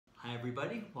Hi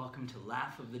everybody, welcome to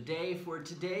Laugh of the Day. For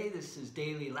today, this is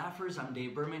Daily Laughers. I'm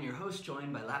Dave Berman, your host,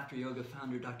 joined by Laughter Yoga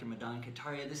founder Dr. Madan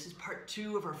Kataria. This is part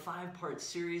 2 of our 5-part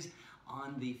series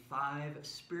on the 5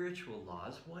 spiritual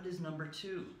laws. What is number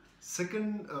 2?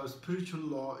 Second spiritual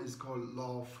law is called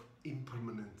law of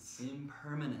impermanence.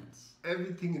 Impermanence.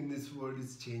 Everything in this world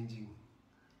is changing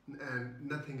and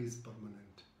nothing is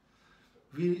permanent.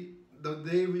 The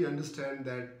day we understand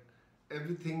that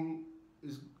everything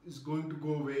is going to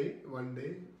go away one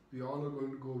day, we all are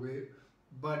going to go away,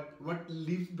 but what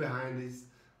leaves behind is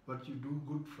what you do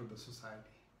good for the society.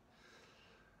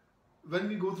 When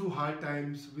we go through hard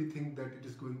times, we think that it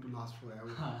is going to last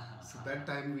forever. So that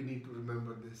time we need to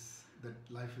remember this, that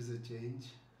life is a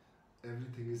change,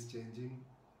 everything is changing,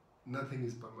 nothing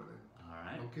is permanent. All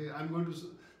right. Okay, I'm going to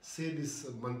say this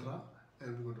mantra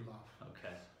and we're going to laugh.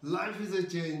 Okay. Life is a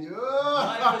change.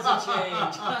 Life is a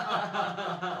change.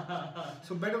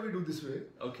 So better we do this way.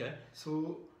 Okay.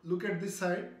 So look at this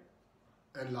side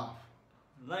and laugh.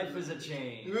 Life is a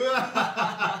change.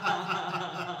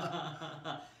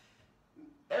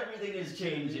 Everything is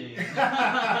changing.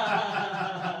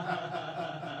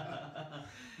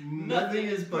 Nothing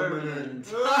is permanent.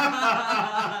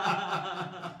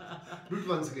 Do it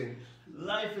once again.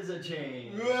 Life is a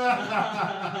change.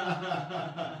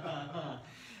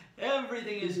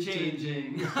 Everything is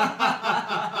changing.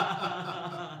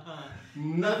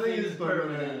 Nothing is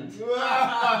permanent.